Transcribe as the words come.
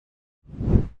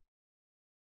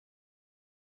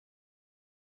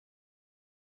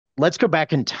let's go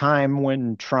back in time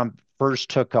when Trump first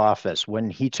took office.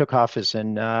 When he took office,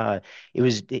 and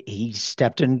he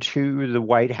stepped into the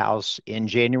White House in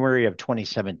January of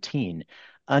 2017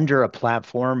 under a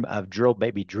platform of drill,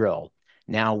 baby, drill.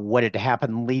 Now, what had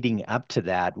happened leading up to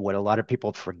that, what a lot of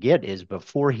people forget is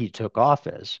before he took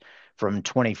office, from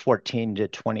 2014 to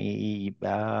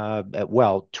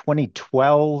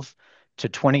 2012 to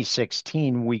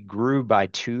 2016, we grew by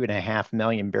 2.5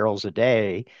 million barrels a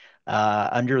day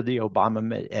under the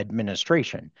Obama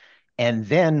administration. And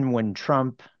then when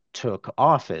Trump took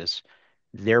office,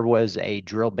 there was a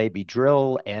drill baby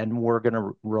drill, and we're going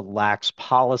to relax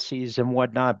policies and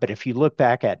whatnot. But if you look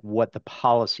back at what the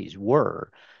policies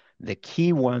were, the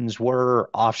key ones were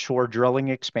offshore drilling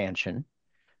expansion,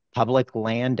 public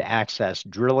land access,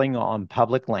 drilling on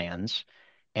public lands,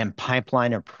 and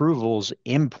pipeline approvals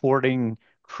importing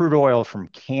crude oil from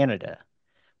Canada.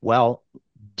 Well,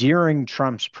 during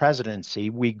Trump's presidency,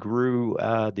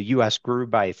 the U.S. grew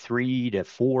by 3 to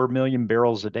 4 million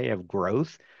barrels a day of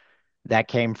growth. That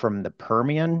came from the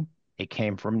Permian. It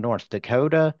came from North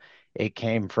Dakota. It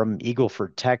came from Eagle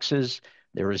Ford, Texas.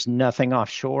 There was nothing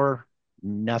offshore,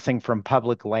 nothing from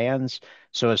public lands.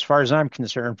 So, as far as I'm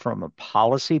concerned, from a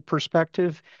policy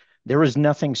perspective, there was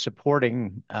nothing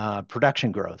supporting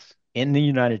production growth in the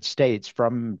United States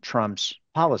from Trump's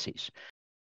policies.